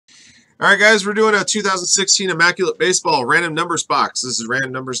All right, guys, we're doing a 2016 Immaculate Baseball random numbers box. This is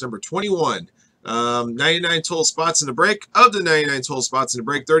random numbers number 21. 99 total spots in the break. Of the 99 total spots in the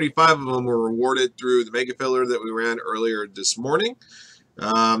break, 35 of them were rewarded through the mega filler that we ran earlier this morning.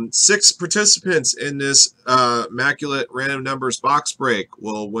 6 participants in this Immaculate random numbers box break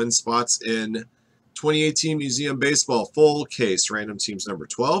will win spots in 2018 Museum Baseball full case random teams number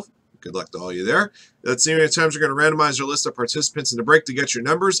 12. Good luck to all you there. That's the amount of times we're going to randomize our list of participants in the break to get your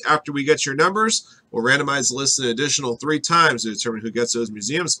numbers. After we get your numbers, we'll randomize the list an additional 3 times to determine who gets those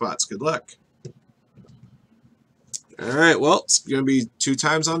museum spots. Good luck. All right, well, it's going to be 2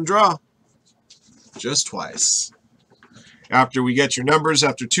 times on the draw. Just twice. After we get your numbers,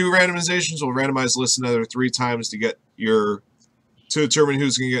 after 2 randomizations, we'll randomize the list another 3 times to determine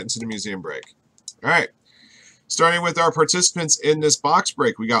who's going to get into the museum break. All right. Starting with our participants in this box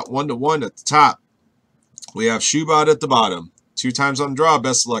break, we got 1-1 at the top. We have Shubot at the bottom. 2 times on the draw.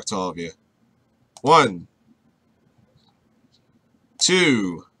 Best of luck to all of you. 1,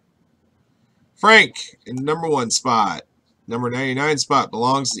 2. Frank in the number 1 spot. Number 99 spot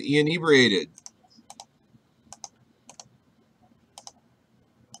belongs to Ian Inebriated.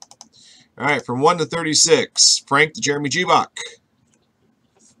 All right, from 1 to 36, Frank to Jeremy Gbach.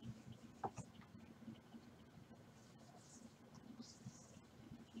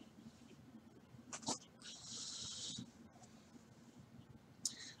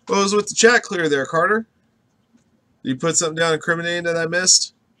 What was with the chat clear there, Carter? Did you put something down incriminating that I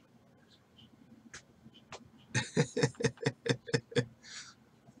missed?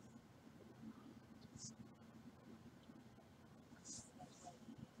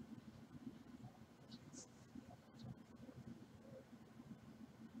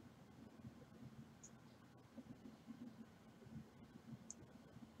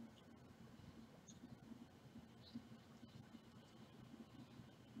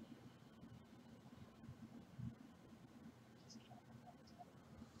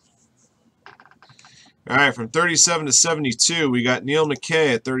 All right, from 37 to 72, we got Neil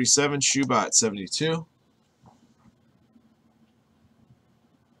McKay at 37, Shubot at 72.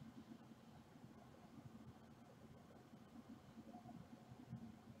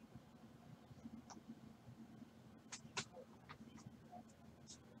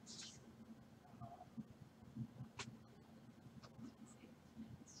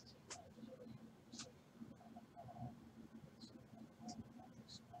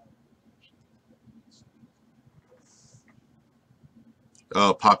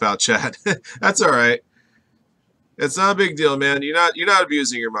 Oh, pop out chat. That's all right. It's not a big deal, man. You're not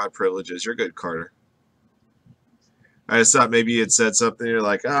abusing your mod privileges. You're good, Carter. I just thought maybe you had said something. You're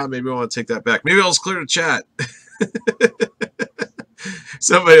like, maybe I want to take that back. Maybe I'll just clear the chat.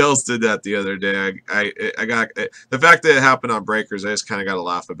 Somebody else did that the other day. I got the fact that it happened on Breakers. I just kind of got to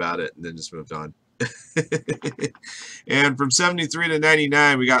laugh about it and then just moved on. And from 73 to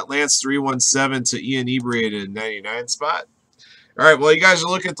 99, we got Lance 317 to Ian Inebriated in 99 spot. All right, well, you guys are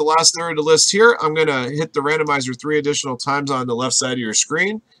looking at the last third of the list here. I'm going to hit the randomizer 3 additional times on the left side of your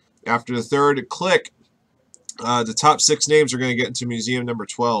screen. After the third click, the top 6 names are going to get into museum number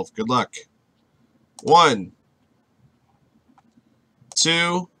 12. Good luck. 1,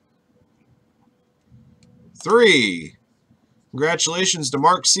 2, 3. Congratulations to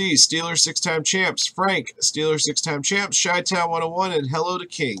Mark C., Steelers 6-time champs, Frank, Steelers 6-time champs, Chi-Town 101, and hello to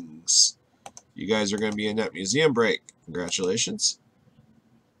Kings. You guys are going to be in that museum break. Congratulations.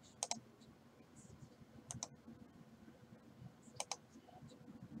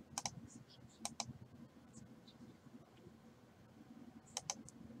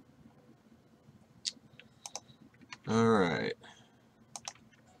 All right.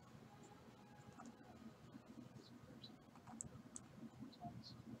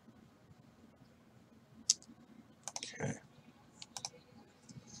 Okay.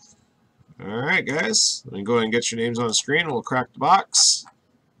 All right, guys. Let me go ahead and get your names on the screen. We'll crack the box.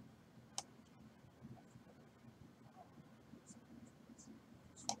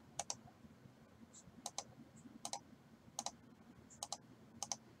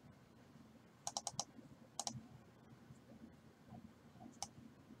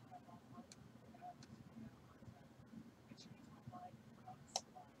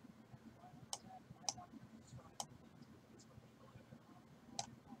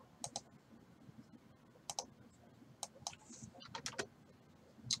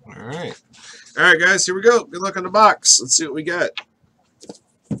 All right. All right, guys, here we go. Good luck on the box. Let's see what we get.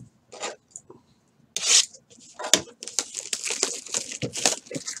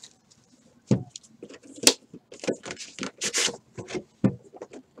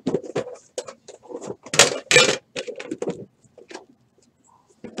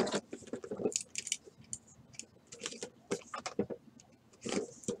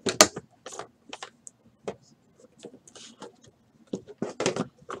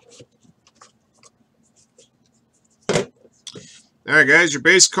 All right, guys, your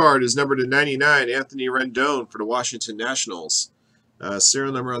base card is numbered to 99, Anthony Rendon for the Washington Nationals.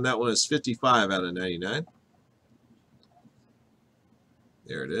 Serial number on that one is 55 out of 99.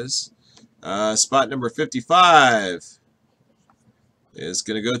 There it is. Spot number 55 is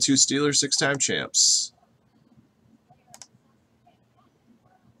going to go to Steelers 6-time champs.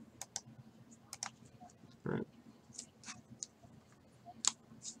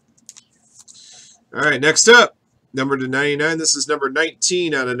 All right, next up, number to 99. This is number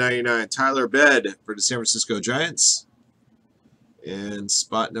 19 out of 99. Tyler Bedd for the San Francisco Giants. And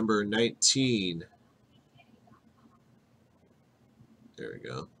spot number 19. There we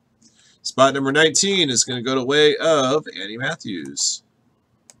go. Spot number 19 is going to go the way of Andy Matthews.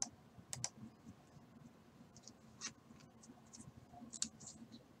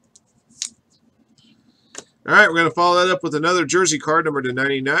 All right, we're going to follow that up with another jersey card, number to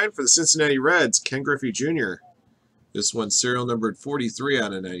 99 for the Cincinnati Reds, Ken Griffey Jr. This one's serial numbered 43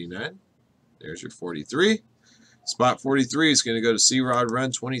 out of 99. There's your 43. Spot 43 is going to go to C-Rod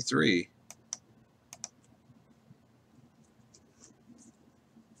Run 23.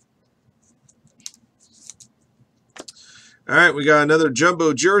 All right, we got another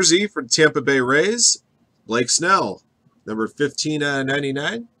jumbo jersey for the Tampa Bay Rays, Blake Snell, number 15 out of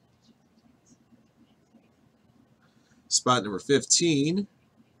 99. Spot number 15.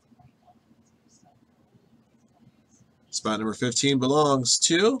 Spot number 15 belongs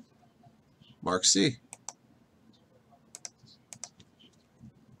to Mark C.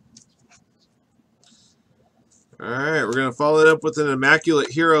 All right, we're going to follow it up with an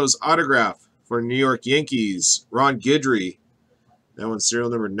Immaculate Heroes autograph for New York Yankees, Ron Guidry. That one's serial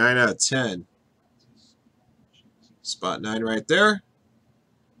number 9 out of 10. Spot 9 right there.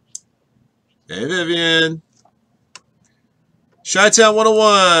 Hey, Vivian. Chi-Town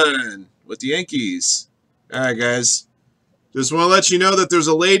 101 with the Yankees. All right, guys. Just want to let you know that there's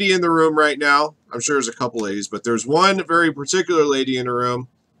a lady in the room right now. I'm sure there's a couple ladies, but there's one very particular lady in the room.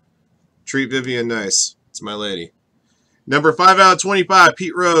 Treat Vivian nice. It's my lady. Number 5 out of 25,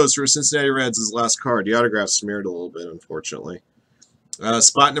 Pete Rose for Cincinnati Reds is the last card. The autograph's smeared a little bit, unfortunately.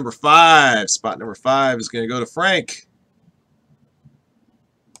 Spot number 5. Spot number 5 is going to go to Frank.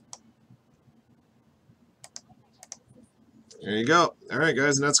 There you go. All right,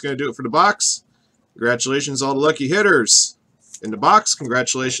 guys, and that's going to do it for the box. Congratulations, all the lucky hitters in the box.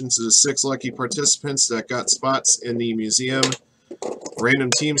 Congratulations to the 6 lucky participants that got spots in the museum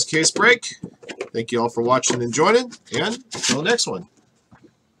random teams case break. Thank you all for watching and joining, and until the next one.